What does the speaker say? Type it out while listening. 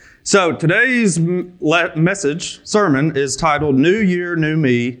So today's sermon is titled New Year, New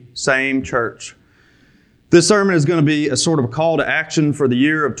Me, Same Church. This sermon is going to be a sort of a call to action for the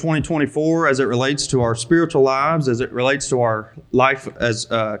year of 2024 as it relates to our spiritual lives, as it relates to our life as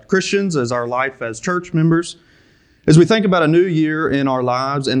Christians, as our life as church members. As we think about a new year in our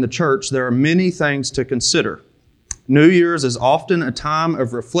lives in the church, there are many things to consider. New Year's is often a time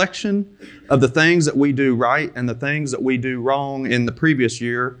of reflection of the things that we do right and the things that we do wrong in the previous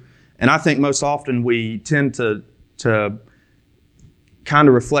year. And I think most often we tend to kind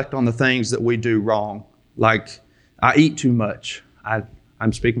of reflect on the things that we do wrong. Like, I eat too much.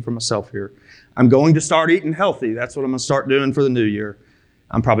 I'm speaking for myself here. I'm going to start eating healthy. That's what I'm going to start doing for the new year.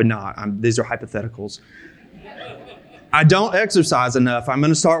 I'm probably not. These are hypotheticals. I don't exercise enough. I'm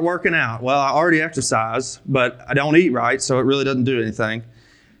going to start working out. Well, I already exercise, but I don't eat right, so it really doesn't do anything.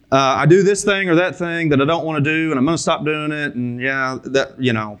 I do this thing or that thing that I don't want to do, and I'm going to stop doing it. And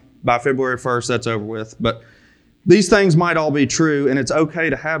by February 1st, that's over with. But these things might all be true, and it's okay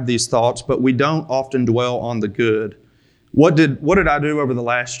to have these thoughts, but we don't often dwell on the good. What did I do over the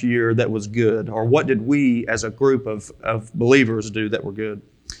last year that was good? Or what did we as a group of believers do that were good?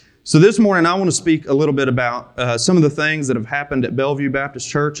 So this morning, I want to speak a little bit about some of the things that have happened at Bellevue Baptist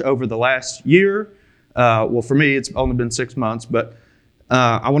Church over the last year. Well, for me, it's only been 6 months, but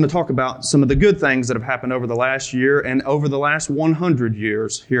I want to talk about some of the good things that have happened over the last year and over the last 100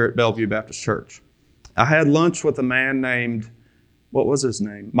 years here at Bellevue Baptist Church. I had lunch with a man named, what was his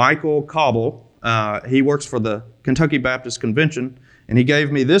name? Michael Cobble. He works for the Kentucky Baptist Convention, and he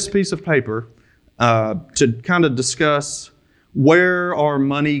gave me this piece of paper to kind of discuss where our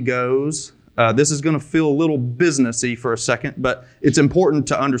money goes. This is going to feel a little businessy for a second, but it's important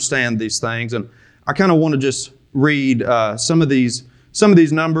to understand these things. And I kind of want to just read some of these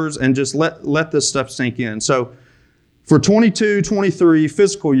numbers and just let this stuff sink in. So for 22-23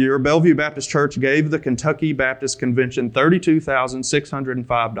 fiscal year, Bellevue Baptist Church gave the Kentucky Baptist Convention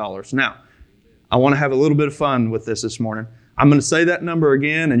 $32,605. Now, I want to have a little bit of fun with this morning. I'm going to say that number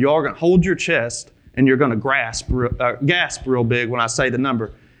again, and you all are going to hold your chest, and you're going to gasp real big when I say the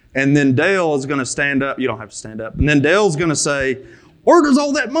number. And then Dale is going to stand up. You don't have to stand up. And then Dale's going to say, where does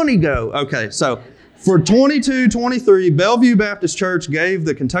all that money go? Okay, so for 22-23, Bellevue Baptist Church gave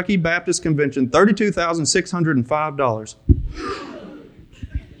the Kentucky Baptist Convention $32,605.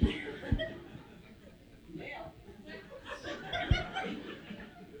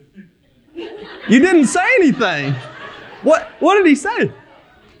 You didn't say anything. What did he say?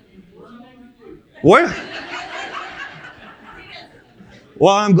 Well,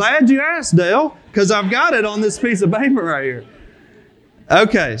 I'm glad you asked, Dale, because I've got it on this piece of paper right here.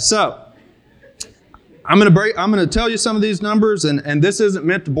 Okay, so I'm going to tell you some of these numbers, and this isn't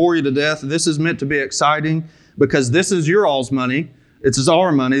meant to bore you to death. This is meant to be exciting because this is your all's money. It's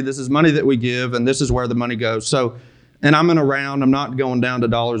our money. This is money that we give, and this is where the money goes. So, and I'm going to round. I'm not going down to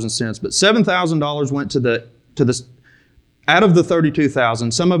dollars and cents, but $7,000 went to the out of the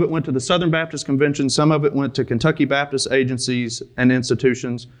 $32,000. Some of it went to the Southern Baptist Convention. Some of it went to Kentucky Baptist agencies and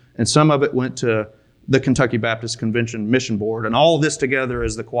institutions, and some of it went to the Kentucky Baptist Convention Mission Board. And all of this together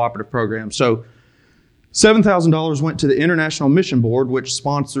is the cooperative program. So $7,000 went to the International Mission Board, which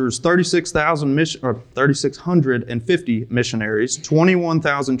sponsors 3,650 missionaries,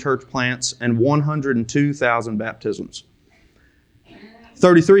 21,000 church plants, and 102,000 baptisms.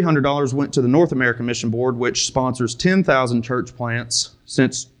 $3,300 went to the North American Mission Board, which sponsors 10,000 church plants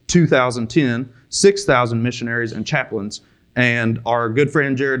since 2010, 6,000 missionaries and chaplains. And our good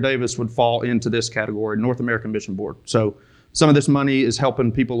friend Jared Davis would fall into this category, North American Mission Board. So some of this money is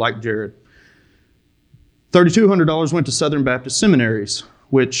helping people like Jared. $3,200 went to Southern Baptist seminaries,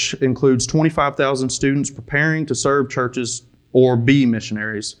 which includes 25,000 students preparing to serve churches or be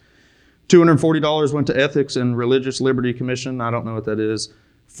missionaries. $240 went to Ethics and Religious Liberty Commission. I don't know what that is.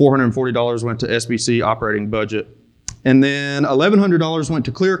 $440 went to SBC operating budget. And then $1,100 went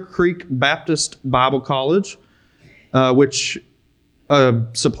to Clear Creek Baptist Bible College, which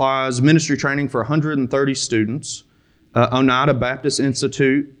supplies ministry training for 130 students. Oneida Baptist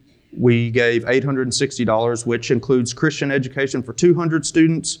Institute, we gave $860, which includes Christian education for 200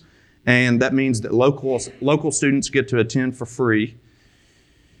 students. And that means that local students get to attend for free.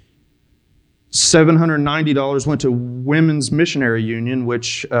 $790 went to Women's Missionary Union,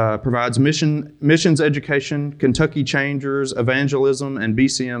 which provides missions education, Kentucky Changers, evangelism, and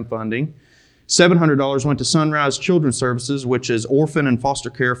BCM funding. $700 went to Sunrise Children's Services, which is orphan and foster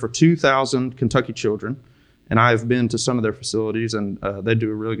care for 2,000 Kentucky children. And I have been to some of their facilities, and they do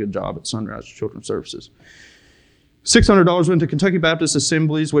a really good job at Sunrise Children's Services. $600 went to Kentucky Baptist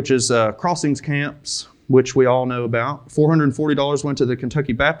Assemblies, which is crossings camps, which we all know about. $440 went to the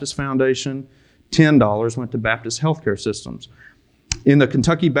Kentucky Baptist Foundation. $10 went to Baptist Healthcare Systems. In the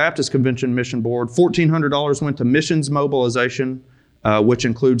Kentucky Baptist Convention Mission Board, $1,400 went to missions mobilization, which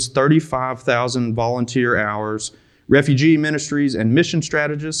includes 35,000 volunteer hours, refugee ministries, and mission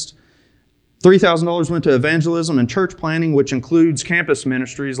strategists. $3,000 went to evangelism and church planning, which includes campus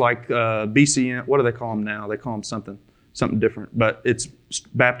ministries like BCN. What do they call them now? They call them something different, but it's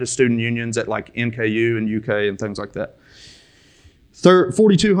Baptist student unions at like NKU and UK and things like that.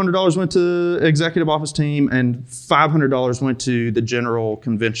 $4,200 went to executive office team, and $500 went to the general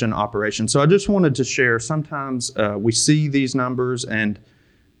convention operation. So I just wanted to share, sometimes we see these numbers and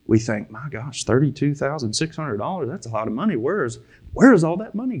we think, my gosh, $32,600, that's a lot of money. Where does all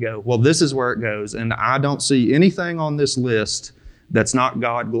that money go? Well, this is where it goes, and I don't see anything on this list that's not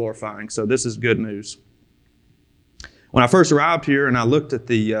God glorifying. So this is good news. When I first arrived here and I looked at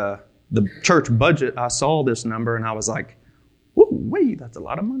the church budget, I saw this number and I was like, wait, that's a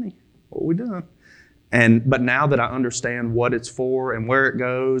lot of money. What are we doing? But now that I understand what it's for and where it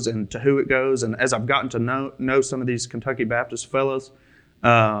goes and to who it goes, and as I've gotten to know some of these Kentucky Baptist fellows,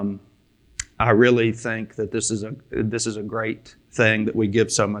 I really think that this is a great thing that we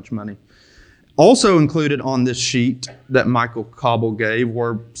give so much money. Also included on this sheet that Michael Cobble gave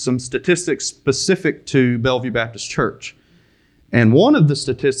were some statistics specific to Bellevue Baptist Church. And one of the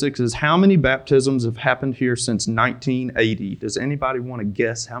statistics is how many baptisms have happened here since 1980. Does anybody want to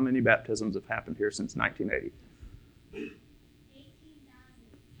guess how many baptisms have happened here since 1980? 18,000.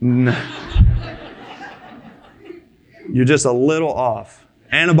 No. You're just a little off.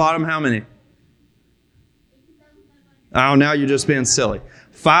 Anna Bottom, how many? Oh, now you're just being silly.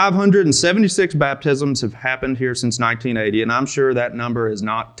 576 baptisms have happened here since 1980, and I'm sure that number is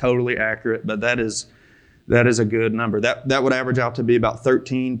not totally accurate, but that is a good number. That would average out to be about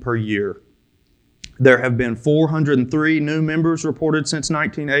 13 per year. There have been 403 new members reported since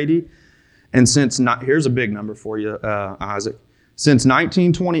 1980. And here's a big number for you, Isaac. Since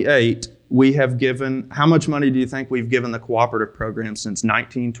 1928, we have given, how much money do you think we've given the cooperative program since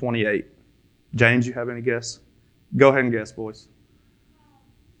 1928? James, you have any guess? Go ahead and guess, boys.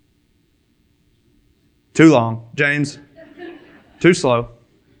 Too long. James? Too slow.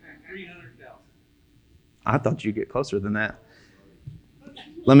 I thought you'd get closer than that.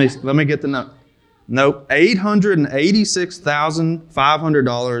 Let me get the number. Nope.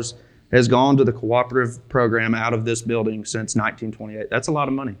 $886,500 has gone to the cooperative program out of this building since 1928. That's a lot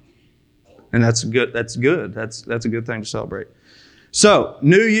of money. And that's good. That's good. That's a good thing to celebrate. So,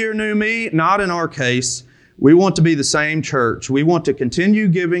 new year, new me, not in our case. We want to be the same church. We want to continue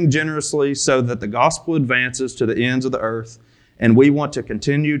giving generously so that the gospel advances to the ends of the earth. And we want to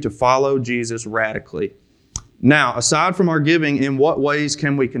continue to follow Jesus radically. Now, aside from our giving, in what ways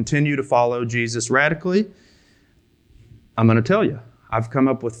can we continue to follow Jesus radically? I'm going to tell you. I've come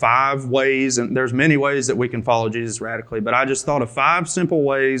up with 5 ways, and there's many ways that we can follow Jesus radically, but I just thought of 5 simple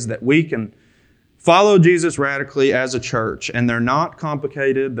ways that we can follow Jesus radically as a church. And they're not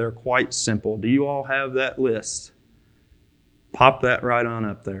complicated, they're quite simple. Do you all have that list? Pop that right on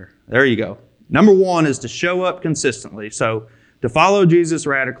up there. There you go. Number 1 is to show up consistently. So to follow Jesus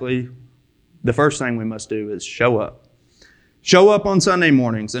radically, the first thing we must do is show up. Show up on Sunday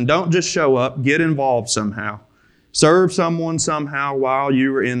mornings, and don't just show up, get involved somehow. Serve someone somehow while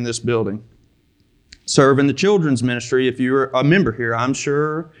you are in this building. Serve in the children's ministry if you're a member here. I'm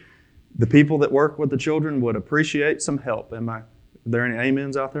sure the people that work with the children would appreciate some help. Are there any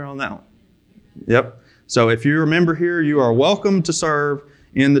amens out there on that one? Yep. So if you're a member here, you are welcome to serve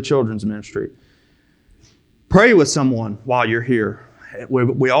in the children's ministry. Pray with someone while you're here.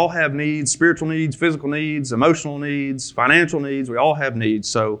 We all have needs, spiritual needs, physical needs, emotional needs, financial needs. We all have needs.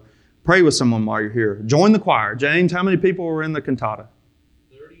 So pray with someone while you're here. Join the choir. James, how many people were in the cantata?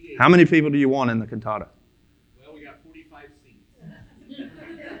 38. How many people do you want in the cantata? Well, we got 45 seats.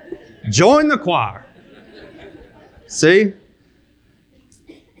 Join the choir. See?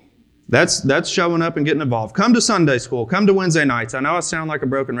 That's showing up and getting involved. Come to Sunday school. Come to Wednesday nights. I know I sound like a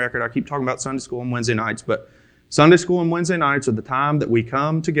broken record. I keep talking about Sunday school and Wednesday nights, but Sunday school and Wednesday nights are the time that we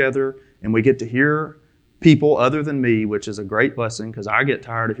come together and we get to hear people other than me, which is a great blessing because I get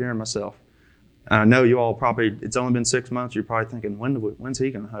tired of hearing myself. I know you all probably, it's only been 6 months, you're probably thinking, when's he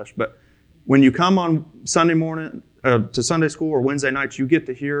going to hush? But when you come on Sunday morning to Sunday school or Wednesday nights, you get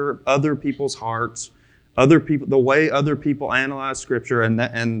to hear other people's hearts, other people, the way other people analyze Scripture, and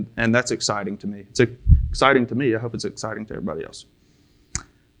that's exciting to me. It's exciting to me. I hope it's exciting to everybody else.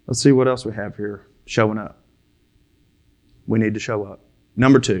 Let's see what else we have here. Showing up. We need to show up.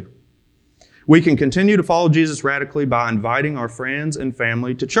 Number 2. We can continue to follow Jesus radically by inviting our friends and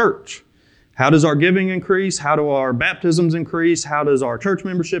family to church. How does our giving increase? How do our baptisms increase? How does our church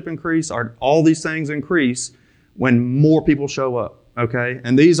membership increase? All these things increase when more people show up, okay?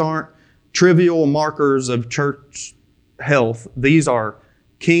 And these aren't trivial markers of church health. These are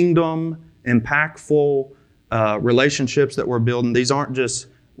kingdom, impactful relationships that we're building.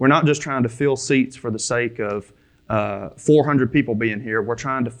 We're not just trying to fill seats for the sake of 400 people being here. We're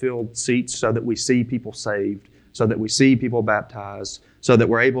trying to fill seats so that we see people saved, so that we see people baptized, so that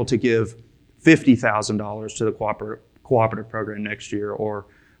we're able to give $50,000 to the cooperative program next year, or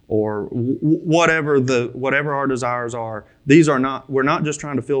whatever our desires are. We're not just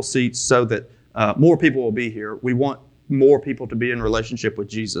trying to fill seats so that more people will be here. We want more people to be in relationship with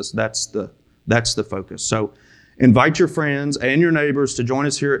Jesus. That's the focus. So invite your friends and your neighbors to join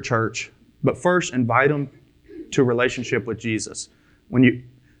us here at church, but first invite them to relationship with Jesus.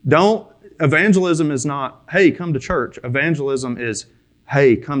 Evangelism is not, hey, come to church. Evangelism is,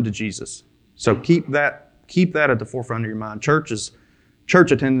 hey, come to Jesus. So keep that at the forefront of your mind. Church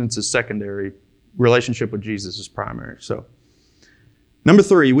attendance is secondary. Relationship with Jesus is primary. So, number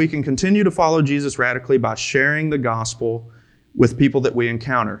 3, we can continue to follow Jesus radically by sharing the gospel with people that we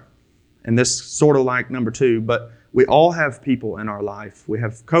encounter. And this sort of like number 2, but we all have people in our life. We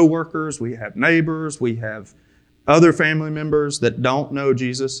have coworkers, we have neighbors, we have other family members that don't know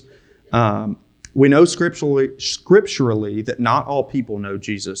Jesus. We know scripturally that not all people know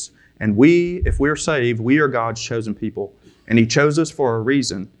Jesus. And if we're saved, we are God's chosen people. And He chose us for a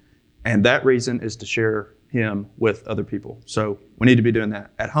reason. And that reason is to share Him with other people. So we need to be doing that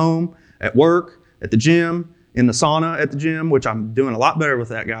at home, at work, at the gym, in the sauna at the gym, which I'm doing a lot better with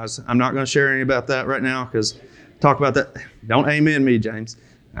that, guys. I'm not going to share any about that right now because talk about that. Don't amen me, James.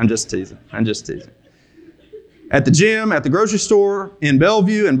 I'm just teasing. At the gym, at the grocery store, in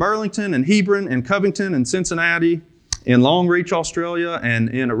Bellevue, in Burlington, in Hebron, in Covington, in Cincinnati, in Long Reach, Australia, and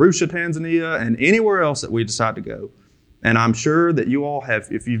in Arusha, Tanzania, and anywhere else that we decide to go. And I'm sure that you all have,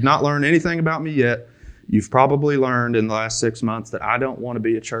 if you've not learned anything about me yet, you've probably learned in the last 6 months that I don't want to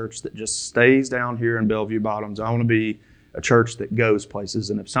be a church that just stays down here in Bellevue Bottoms. I want to be a church that goes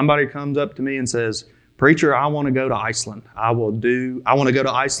places. And if somebody comes up to me and says, "Preacher, I want to go to Iceland," I want to go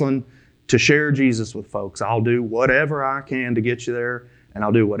to Iceland to share Jesus with folks. I'll do whatever I can to get you there, and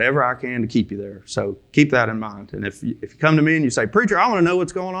I'll do whatever I can to keep you there. So keep that in mind. And if you come to me and you say, "Preacher, I want to know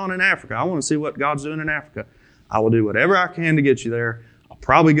what's going on in Africa. I want to see what God's doing in Africa," I will do whatever I can to get you there. I'll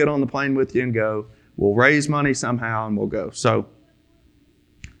probably get on the plane with you and go. We'll raise money somehow and we'll go. So,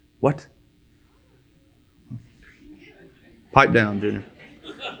 what? Pipe down, Junior.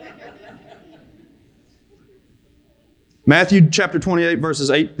 Matthew chapter 28,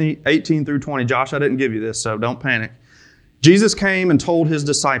 verses 18 through 20. Josh, I didn't give you this, so don't panic. Jesus came and told His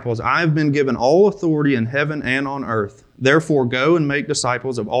disciples, "I have been given all authority in heaven and on earth. Therefore, go and make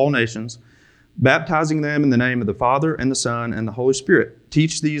disciples of all nations, baptizing them in the name of the Father and the Son and the Holy Spirit.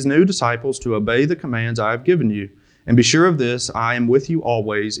 Teach these new disciples to obey the commands I have given you. And be sure of this, I am with you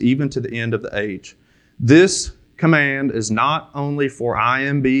always, even to the end of the age." This command is not only for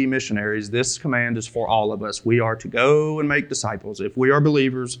IMB missionaries. This command is for all of us. We are to go and make disciples. If we are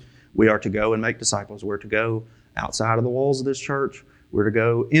believers, we are to go and make disciples. We're to go outside of the walls of this church. We're to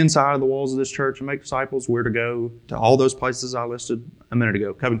go inside of the walls of this church and make disciples. We're to go to all those places I listed a minute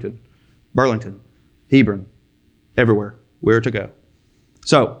ago. Covington, Burlington, Hebron, everywhere. We're to go.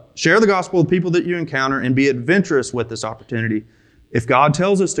 So, share the gospel with people that you encounter and be adventurous with this opportunity. If God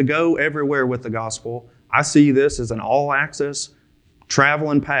tells us to go everywhere with the gospel, I see this as an all-access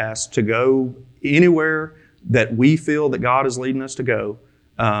travel and pass to go anywhere that we feel that God is leading us to go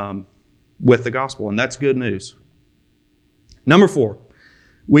with the gospel, and that's good news. Number 4,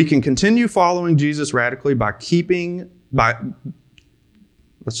 we can continue following Jesus radically let's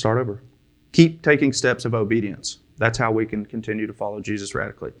start over. Keep taking steps of obedience. That's how we can continue to follow Jesus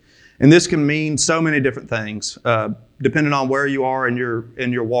radically. And this can mean so many different things, depending on where you are in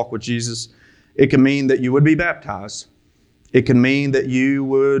your walk with Jesus. It can mean that you would be baptized. It can mean that you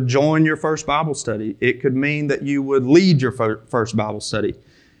would join your first Bible study. It could mean that you would lead your first Bible study.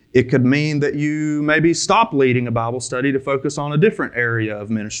 It could mean that you maybe stop leading a Bible study to focus on a different area of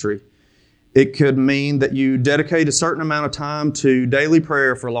ministry. It could mean that you dedicate a certain amount of time to daily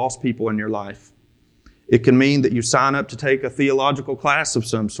prayer for lost people in your life. It can mean that you sign up to take a theological class of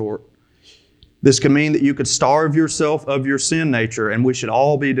some sort. This can mean that you could starve yourself of your sin nature, and we should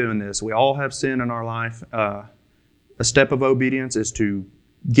all be doing this. We all have sin in our life. A step of obedience is to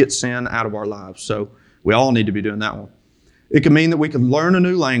get sin out of our lives. So we all need to be doing that one. It can mean that we could learn a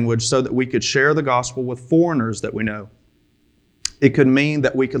new language so that we could share the gospel with foreigners that we know. It could mean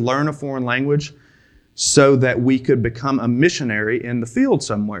that we could learn a foreign language so that we could become a missionary in the field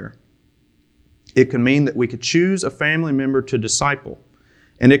somewhere. It could mean that we could choose a family member to disciple.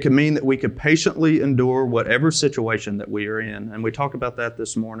 And it could mean that we could patiently endure whatever situation that we are in. And we talked about that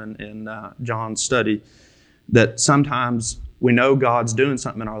this morning in John's study, that sometimes we know God's doing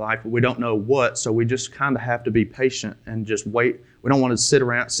something in our life, but we don't know what, so we just kind of have to be patient and just wait. We don't want to sit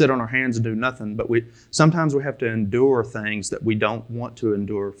on our hands and do nothing, but sometimes we have to endure things that we don't want to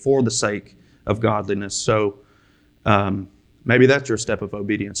endure for the sake of godliness. So maybe that's your step of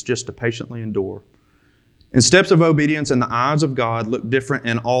obedience, just to patiently endure. And steps of obedience in the eyes of God look different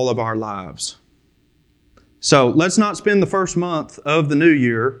in all of our lives. So let's not spend the first month of the new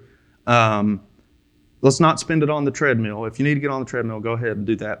year, let's not spend it on the treadmill. If you need to get on the treadmill, go ahead and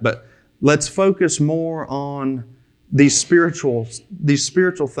do that. But let's focus more on these spiritual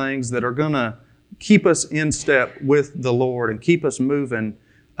things that are going to keep us in step with the Lord and keep us moving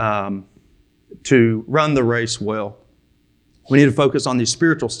to run the race well. We need to focus on these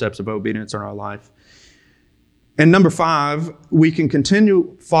spiritual steps of obedience in our life. And number 5, we can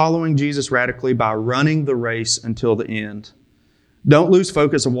continue following Jesus radically by running the race until the end. Don't lose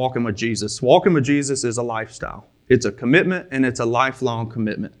focus of walking with Jesus. Walking with Jesus is a lifestyle. It's a commitment, and it's a lifelong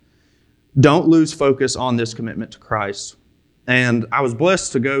commitment. Don't lose focus on this commitment to Christ. And I was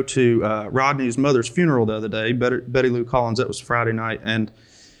blessed to go to Rodney's mother's funeral the other day, Betty Lou Collins. That was Friday night. And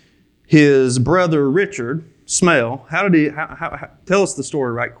his brother, Richard, Smell, tell us the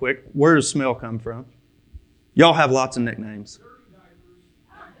story right quick. Where does Smell come from? Y'all have lots of nicknames.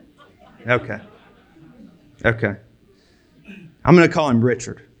 Okay. I'm going to call him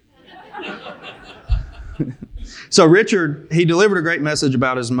Richard. So Richard, he delivered a great message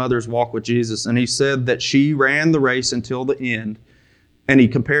about his mother's walk with Jesus, and he said that she ran the race until the end, and he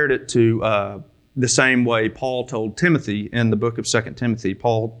compared it to the same way Paul told Timothy in the book of 2 Timothy.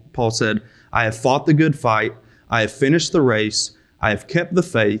 Paul said, I have fought the good fight, I have finished the race, I have kept the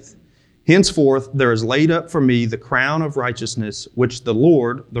faith. Henceforth there is laid up for me the crown of righteousness, which the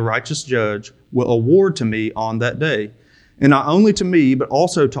Lord, the righteous judge, will award to me on that day. And not only to me, but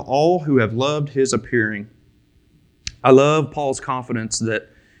also to all who have loved his appearing. I love Paul's confidence that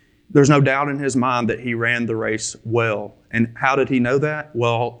there's no doubt in his mind that he ran the race well. And how did he know that?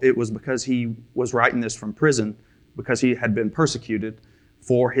 Well, it was because he was writing this from prison, because he had been persecuted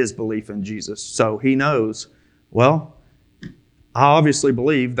for his belief in Jesus. So he knows, well, I obviously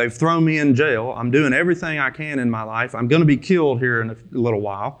believe they've thrown me in jail. I'm doing everything I can in my life. I'm going to be killed here in a little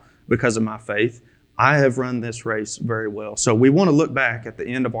while because of my faith. I have run this race very well. So we want to look back at the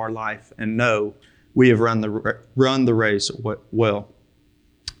end of our life and know we have run the race well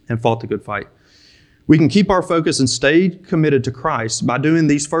and fought the good fight. We can keep our focus and stay committed to Christ by doing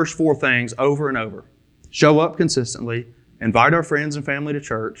these first 4 things over and over. Show up consistently, invite our friends and family to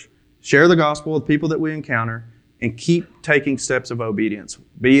church, share the gospel with people that we encounter, and keep taking steps of obedience.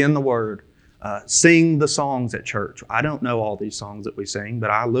 Be in the Word. Sing the songs at church. I don't know all these songs that we sing,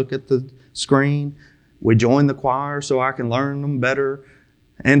 but I look at the screen. We join the choir so I can learn them better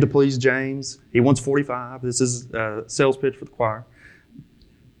and to please James. He wants 45. This is a sales pitch for the choir.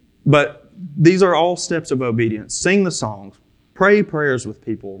 But these are all steps of obedience. Sing the songs. Pray prayers with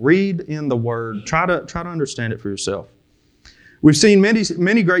people. Read in the Word. Try to understand it for yourself. We've seen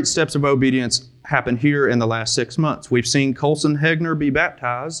many great steps of obedience happen here in the last 6 months. We've seen Colson Hegner be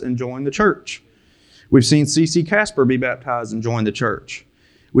baptized and join the church. We've seen C.C. Casper be baptized and join the church.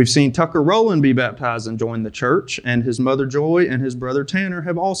 We've seen Tucker Rowland be baptized and join the church, and his mother Joy and his brother Tanner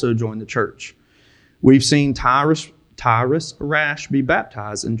have also joined the church. We've seen Tyrus Rash be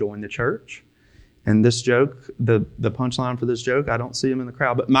baptized and join the church. And this joke, the punchline for this joke, I don't see him in the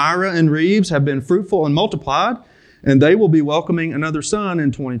crowd, but Myra and Reeves have been fruitful and multiplied, and they will be welcoming another son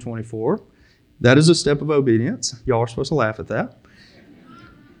in 2024. That is a step of obedience. Y'all are supposed to laugh at that.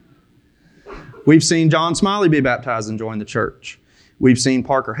 We've seen John Smiley be baptized and join the church. We've seen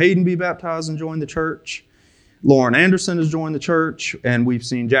Parker Hayden be baptized and join the church. Lauren Anderson has joined the church. And we've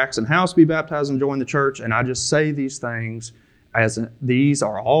seen Jackson House be baptized and join the church. And I just say these things as these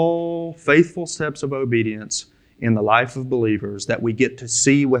are all faithful steps of obedience in the life of believers that we get to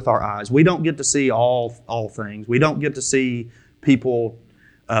see with our eyes. We don't get to see all things. We don't get to see people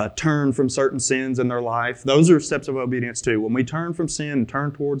turn from certain sins in their life. Those are steps of obedience too. When we turn from sin and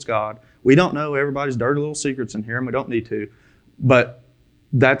turn towards God, we don't know everybody's dirty little secrets in here, and we don't need to. But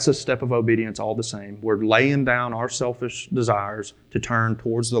that's a step of obedience all the same. We're laying down our selfish desires to turn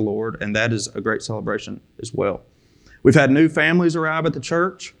towards the Lord, and that is a great celebration as well. We've had new families arrive at the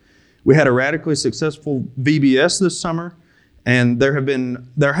church. We had a radically successful VBS this summer, and there have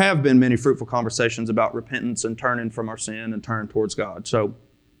been many fruitful conversations about repentance and turning from our sin and turning towards God. So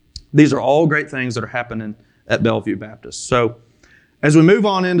these are all great things that are happening at Bellevue Baptist. So As we move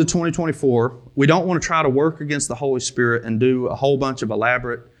on into 2024, we don't want to try to work against the Holy Spirit and do a whole bunch of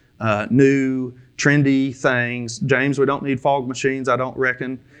elaborate, new, trendy things. James, we don't need fog machines, I don't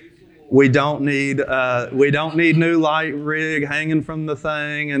reckon. We don't need new light rig hanging from the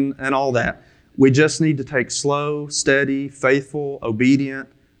thing and all that. We just need to take slow, steady, faithful, obedient,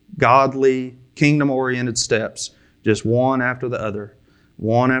 godly, kingdom-oriented steps, just one after the other,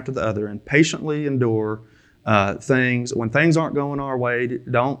 and patiently endure things. When things aren't going our way,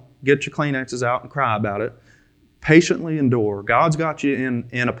 don't get your Kleenexes out and cry about it. Patiently endure. God's got you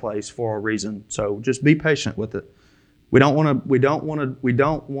in a place for a reason, so just be patient with it. We don't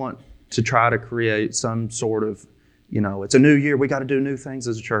want to try to create some sort of, it's a new year, we got to do new things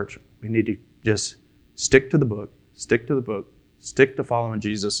as a church. We need to just stick to the book, stick to following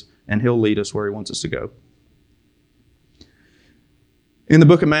Jesus, and He'll lead us where He wants us to go. In the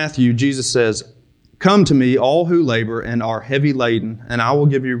book of Matthew, Jesus says, "Come to me, all who labor and are heavy laden, and I will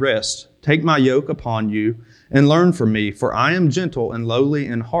give you rest. Take my yoke upon you and learn from me, for I am gentle and lowly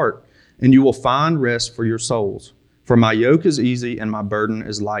in heart, and you will find rest for your souls. For my yoke is easy and my burden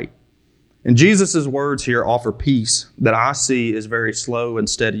is light." And Jesus' words here offer peace that I see is very slow and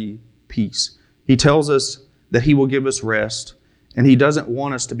steady peace. He tells us that He will give us rest, and He doesn't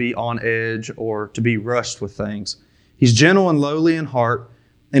want us to be on edge or to be rushed with things. He's gentle and lowly in heart,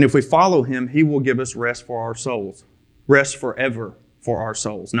 and if we follow Him, He will give us rest for our souls. Rest forever for our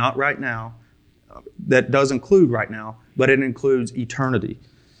souls. Not right now. That does include right now, but it includes eternity.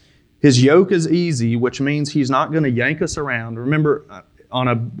 His yoke is easy, which means He's not going to yank us around. Remember, on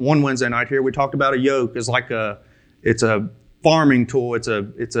one Wednesday night here, we talked about a yoke as it's a farming tool. It's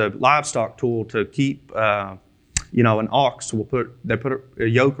a livestock tool to keep, an ox. They put a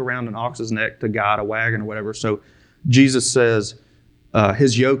yoke around an ox's neck to guide a wagon or whatever. So Jesus says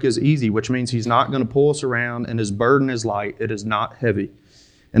His yoke is easy, which means He's not going to pull us around, and His burden is light. It is not heavy.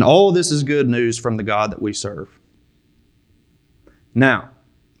 And all of this is good news from the God that we serve. Now,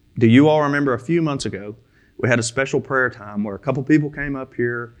 do you all remember a few months ago, we had a special prayer time where a couple people came up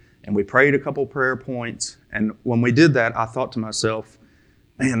here and we prayed a couple prayer points. And when we did that, I thought to myself,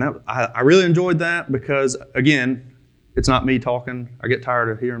 man, I really enjoyed that because, again, it's not me talking. I get tired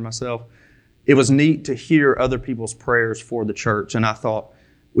of hearing myself. It was neat to hear other people's prayers for the church. And I thought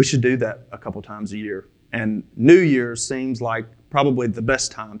we should do that a couple times a year. And New Year's seems like probably the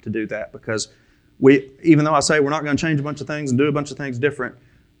best time to do that because even though I say we're not going to change a bunch of things and do a bunch of things different,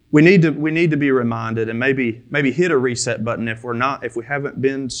 we need to be reminded and maybe hit a reset button if we haven't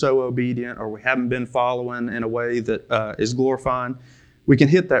been so obedient or we haven't been following in a way that is glorifying. We can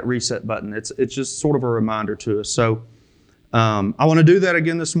hit that reset button. It's just sort of a reminder to us. So I want to do that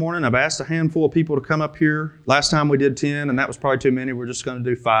again this morning. I've asked a handful of people to come up here. Last time we did 10, and that was probably too many. We're just going to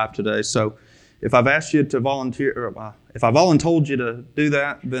do 5 today. So if I've asked you to volunteer, or if I've voluntold you to do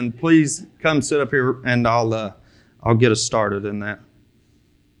that, then please come sit up here and I'll get us started in that.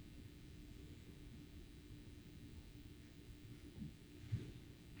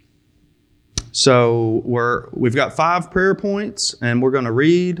 So we've got 5 prayer points, and we're going to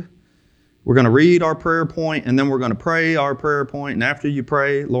read our prayer point, and then we're going to pray our prayer point. And after you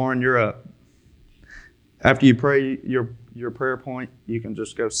pray, Lauren, you're up. After you pray your prayer point, you can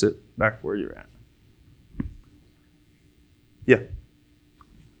just go sit back where you're at. Yeah. Is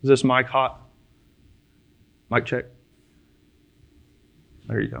this mic hot? Mic check.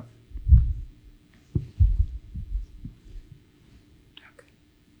 There you go.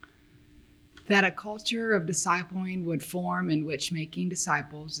 That a culture of discipling would form in which making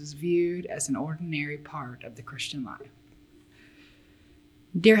disciples is viewed as an ordinary part of the Christian life.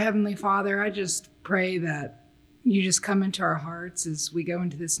 Dear Heavenly Father, I just pray that you just come into our hearts as we go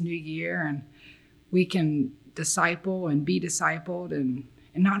into this new year and we can disciple and be discipled and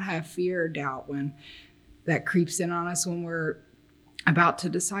not have fear or doubt when that creeps in on us when we're about to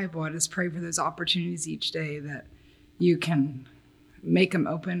disciple. I just pray for those opportunities each day that you can make them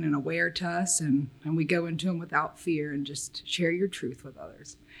open and aware to us, and we go into them without fear and just share your truth with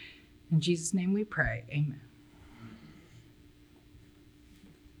others. In Jesus' name we pray. Amen.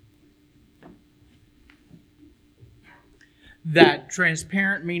 That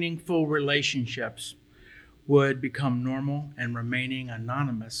transparent, meaningful relationships would become normal and remaining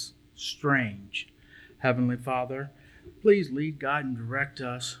anonymous strange. Heavenly Father, please lead, guide, and direct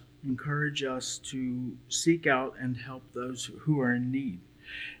us. Encourage us to seek out and help those who are in need.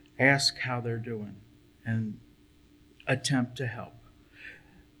 Ask how they're doing and attempt to help.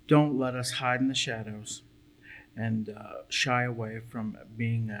 Don't let us hide in the shadows and shy away from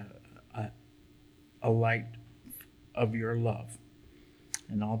being a light of your love.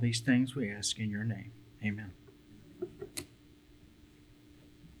 And all these things we ask in your name. Amen.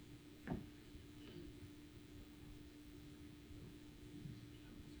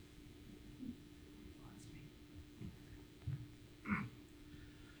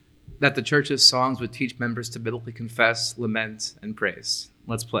 that the church's songs would teach members to biblically confess, lament, and praise.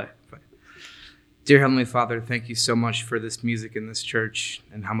 Let's pray. Dear Heavenly Father, thank you so much for this music in this church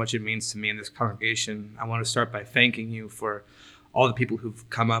and how much it means to me in this congregation. I want to start by thanking you for all the people who've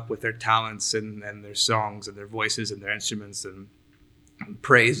come up with their talents and their songs and their voices and their instruments and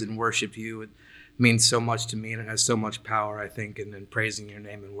praised and worshiped you. It means so much to me, and it has so much power, I think, in praising your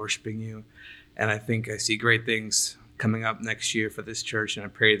name and worshiping you. And I think I see great things coming up next year for this church, and I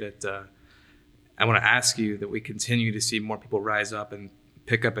pray that I want to ask you that we continue to see more people rise up and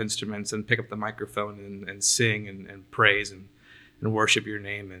pick up instruments and pick up the microphone and sing and praise and worship your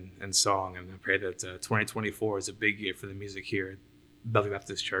name and song. And I pray that 2024 is a big year for the music here at Bellevue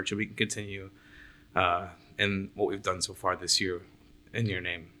Baptist Church, and we can continue in what we've done so far this year. In your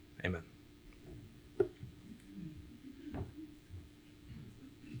name, amen.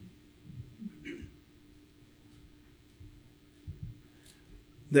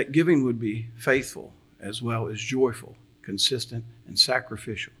 That giving would be faithful as well as joyful, consistent, and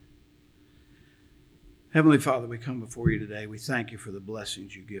sacrificial. Heavenly Father, we come before you today. We thank you for the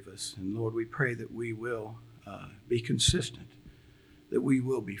blessings you give us. And Lord, we pray that we will be consistent, that we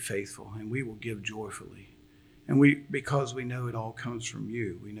will be faithful, and we will give joyfully. And because we know it all comes from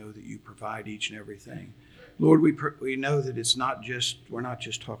you, we know that you provide each and everything. Lord, we know that we're not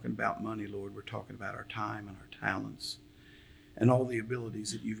just talking about money, Lord. We're talking about our time and our talents and all the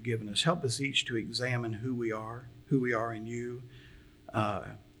abilities that you've given us. Help us each to examine who we are in you,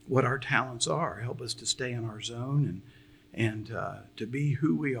 what our talents are. Help us to stay in our zone and to be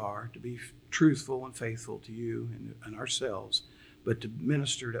who we are, to be truthful and faithful to you and ourselves, but to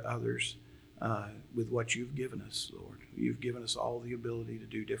minister to others with what you've given us, Lord. You've given us all the ability to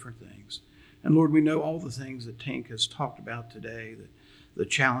do different things. And Lord, we know all the things that Tink has talked about today, the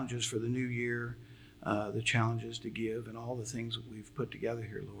challenges for the new year, the challenges to give, and all the things that we've put together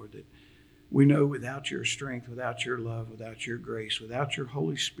here, Lord, that we know without your strength, without your love, without your grace, without your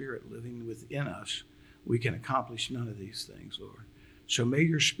Holy Spirit living within us, we can accomplish none of these things, Lord. So may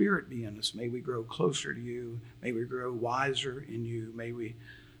your Spirit be in us. May we grow closer to you. May we grow wiser in you. May we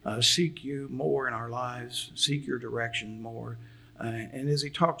seek you more in our lives, seek your direction more. And as he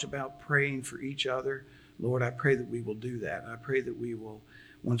talks about praying for each other, Lord, I pray that we will do that. I pray that we will,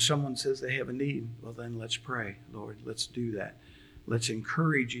 when someone says they have a need, well, then let's pray, Lord. Let's do that. Let's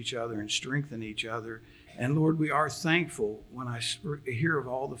encourage each other and strengthen each other. And Lord, we are thankful when I hear of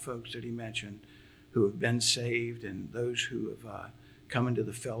all the folks that he mentioned who have been saved and those who have come into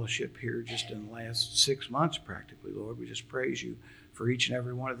the fellowship here just in the last 6 months practically, Lord. We just praise you for each and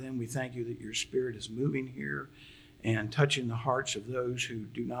every one of them. We thank you that your Spirit is moving here and touching the hearts of those who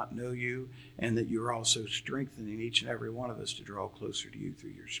do not know you, and that you're also strengthening each and every one of us to draw closer to you through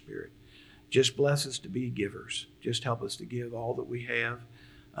your Spirit. Just bless us to be givers. Just help us to give all that we have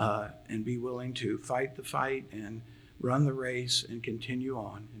and be willing to fight the fight and run the race and continue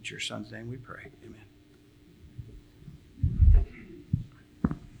on. In your Son's name we pray. Amen.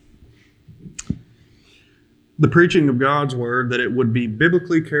 The preaching of God's word, that it would be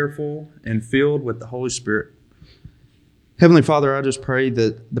biblically careful and filled with the Holy Spirit. Heavenly Father, I just pray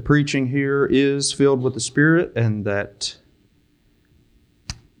that the preaching here is filled with the Spirit, and that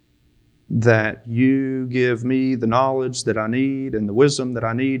you give me the knowledge that I need and the wisdom that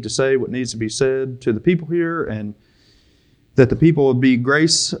I need to say what needs to be said to the people here, and that the people would be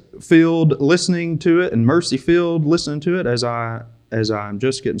grace-filled listening to it and mercy-filled listening to it as I'm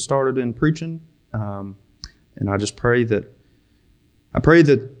just getting started in preaching. And I just pray that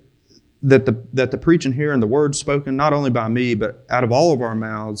the preaching here and the words spoken, not only by me, but out of all of our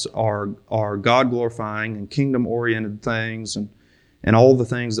mouths, are God-glorifying and kingdom-oriented things, and all the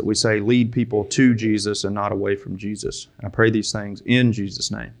things that we say lead people to Jesus and not away from Jesus. I pray these things in Jesus'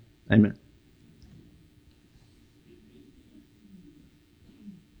 name. Amen.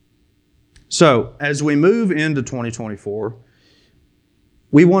 So, as we move into 2024,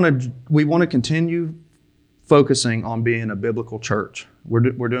 we want to continue focusing on being a biblical church. We're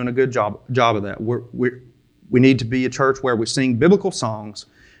doing a good job of that. We need to be a church where we sing biblical songs.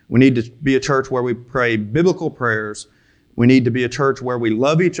 We need to be a church where we pray biblical prayers. We need to be a church where we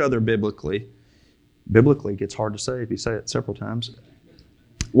love each other biblically. Biblically gets hard to say if you say it several times.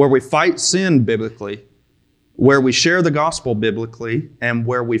 Where we fight sin biblically, where we share the gospel biblically, and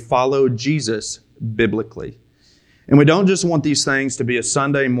where we follow Jesus biblically. And we don't just want these things to be a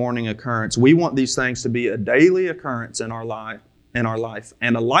Sunday morning occurrence. We want these things to be a daily occurrence in our life, and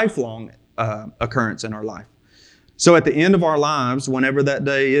a lifelong occurrence in our life. So at the end of our lives, whenever that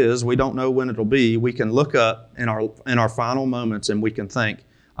day is, we don't know when it'll be, we can look up in our final moments and we can think,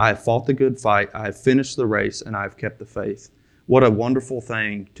 I have fought the good fight, I have finished the race, and I have kept the faith. What a wonderful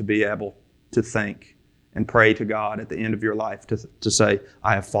thing to be able to think and pray to God at the end of your life to say,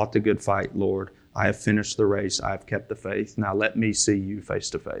 I have fought the good fight, Lord. I have finished the race. I have kept the faith. Now let me see you face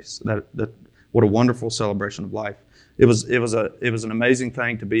to face. What a wonderful celebration of life. It was an amazing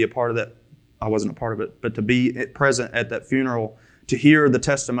thing to be a part of that. I wasn't a part of it, but to be present at that funeral, to hear the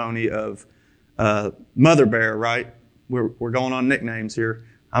testimony of Mother Bear, right? We're going on nicknames here.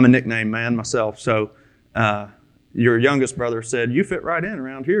 I'm a nickname man myself. So your youngest brother said, you fit right in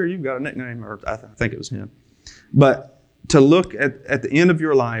around here. You've got a nickname, or I think it was him. But to look at the end of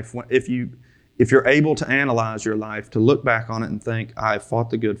your life, if you're able to analyze your life, to look back on it and think, I fought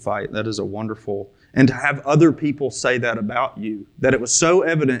the good fight, that is a wonderful, and to have other people say that about you, that it was so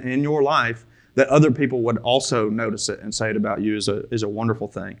evident in your life that other people would also notice it and say it about you is a wonderful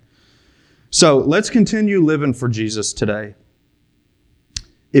thing. So let's continue living for Jesus today.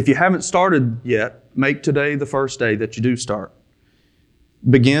 If you haven't started yet, make today the first day that you do start.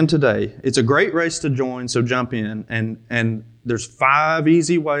 Begin today. It's a great race to join, so jump in. And there's 5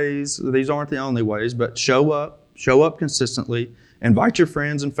 easy ways. These aren't the only ways, but show up consistently. Invite your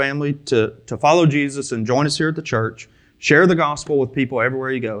friends and family to follow Jesus and join us here at the church. Share the gospel with people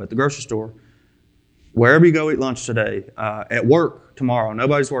everywhere you go, at the grocery store, wherever you go eat lunch today, at work tomorrow.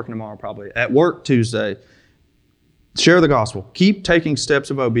 Nobody's working tomorrow probably. At work Tuesday. Share the gospel. Keep taking steps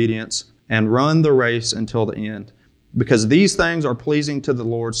of obedience and run the race until the end, because these things are pleasing to the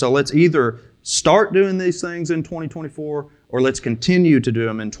Lord. So let's either start doing these things in 2024 or let's continue to do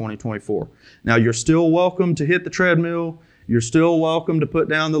them in 2024. Now, you're still welcome to hit the treadmill. You're still welcome to put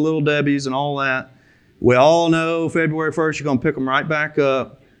down the Little Debbies and all that. We all know February 1st, you're going to pick them right back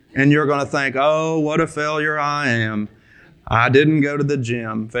up and you're going to think, oh, what a failure I am. I didn't go to the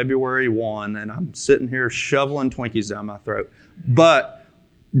gym February 1 and I'm sitting here shoveling Twinkies down my throat. But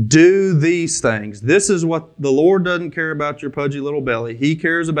do these things. This is what the Lord doesn't care about, your pudgy little belly. He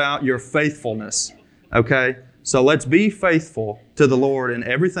cares about your faithfulness. Okay? So let's be faithful to the Lord in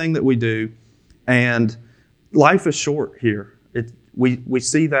everything that we do. And life is short here. We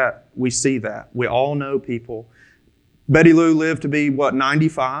see that. We see that. We all know people. Betty Lou lived to be,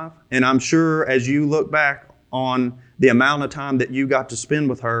 95? And I'm sure as you look back on the amount of time that you got to spend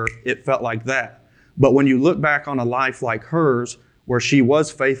with her, it felt like that. But when you look back on a life like hers, where she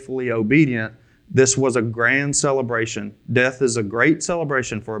was faithfully obedient, this was a grand celebration. Death is a great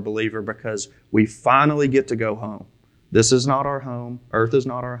celebration for a believer because we finally get to go home. This is not our home. Earth is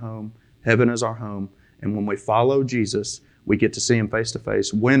not our home. Heaven is our home. And when we follow Jesus, we get to see Him face to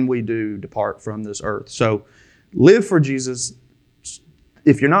face when we do depart from this earth. So live for Jesus.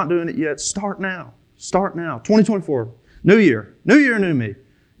 If you're not doing it yet, start now. Start now. 2024, new year. New year, new me.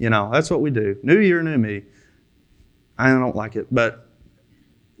 That's what we do. New year, new me. I don't like it, but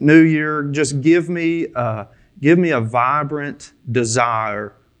new year, just give me a vibrant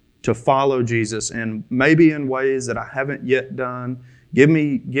desire to follow Jesus, and maybe in ways that I haven't yet done. Give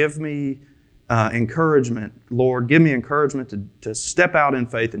me encouragement, Lord. Give me encouragement to step out in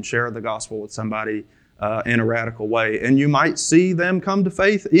faith and share the gospel with somebody in a radical way. And you might see them come to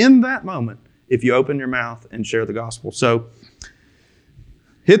faith in that moment if you open your mouth and share the gospel. So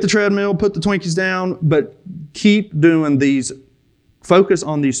hit the treadmill, put the Twinkies down, but keep doing these. Focus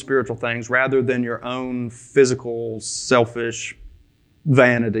on these spiritual things rather than your own physical, selfish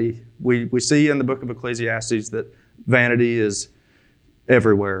vanity. We see in the book of Ecclesiastes that vanity is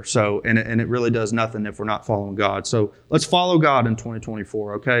everywhere. So, and it really does nothing if we're not following God. So let's follow God in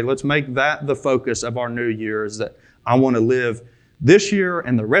 2024, okay? Let's make that the focus of our new year, is that I want to live this year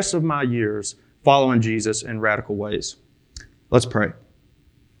and the rest of my years following Jesus in radical ways. Let's pray.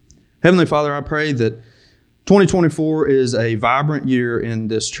 Heavenly Father, I pray that 2024 is a vibrant year in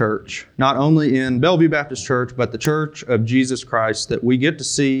this church, not only in Bellevue Baptist Church, but the Church of Jesus Christ, that we get to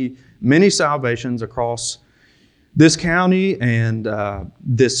see many salvations across this county and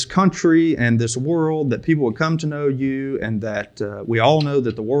this country and this world, that people would come to know you, and that we all know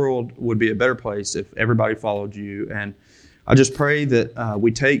that the world would be a better place if everybody followed you. And I just pray that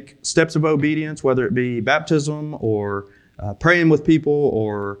we take steps of obedience, whether it be baptism or praying with people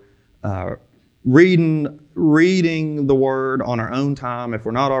or reading the Word on our own time. If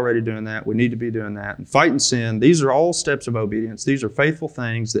we're not already doing that, we need to be doing that. And fighting sin, these are all steps of obedience. These are faithful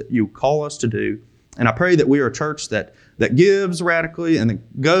things that you call us to do. And I pray that we are a church that gives radically and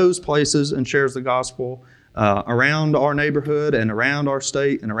that goes places and shares the gospel around our neighborhood and around our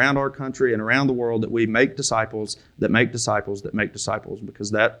state and around our country and around the world, that we make disciples that make disciples that make disciples,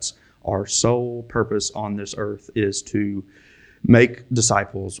 because that's our sole purpose on this earth, is to make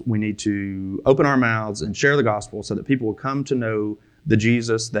disciples. We need to open our mouths and share the gospel so that people will come to know the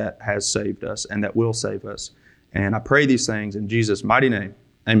Jesus that has saved us and that will save us. And I pray these things in Jesus' mighty name.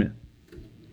 Amen.